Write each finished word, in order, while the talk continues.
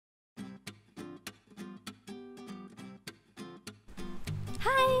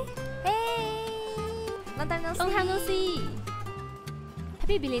Hi! Hey! Long time no see! Long time no see!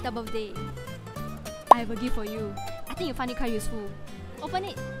 Happy belated birthday! I have a gift for you. I think you'll find it quite useful. Open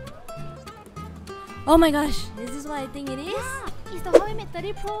it! Oh my gosh! Is this what I think it is? Yeah! It's the Huawei Mate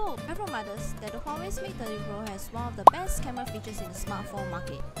 30 Pro! I've from others that the Huawei Mate 30 Pro has one of the best camera features in the smartphone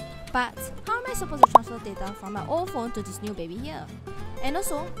market. But how am I supposed to transfer data from my old phone to this new baby here? And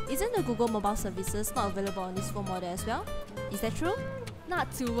also, isn't the Google mobile services not available on this phone model as well? Is that true?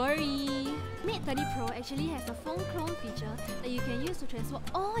 Not to worry! Mate 30 Pro actually has a phone clone feature that you can use to transfer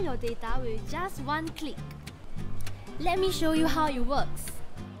all your data with just one click. Let me show you how it works.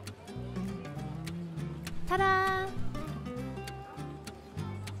 Ta-da!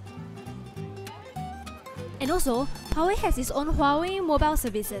 And also, Huawei has its own Huawei mobile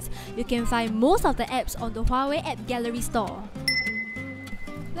services. You can find most of the apps on the Huawei App Gallery store.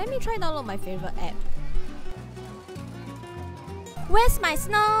 Let me try download my favorite app. Where's my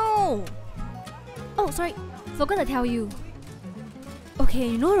snow? Oh, sorry, forgot to tell you. Okay,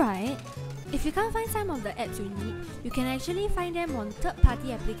 you know right? If you can't find some of the apps you need, you can actually find them on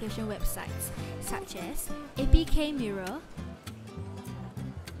third-party application websites such as APK Mirror,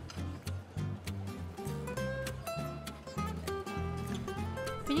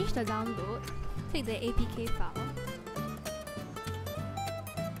 finish the download, click the APK file,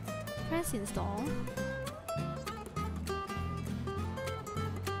 press install,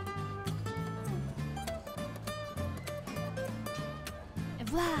 and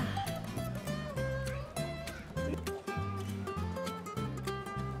voila!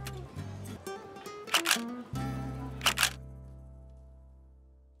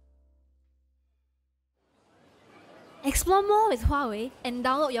 Explore more with Huawei and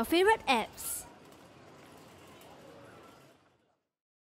download your favorite apps.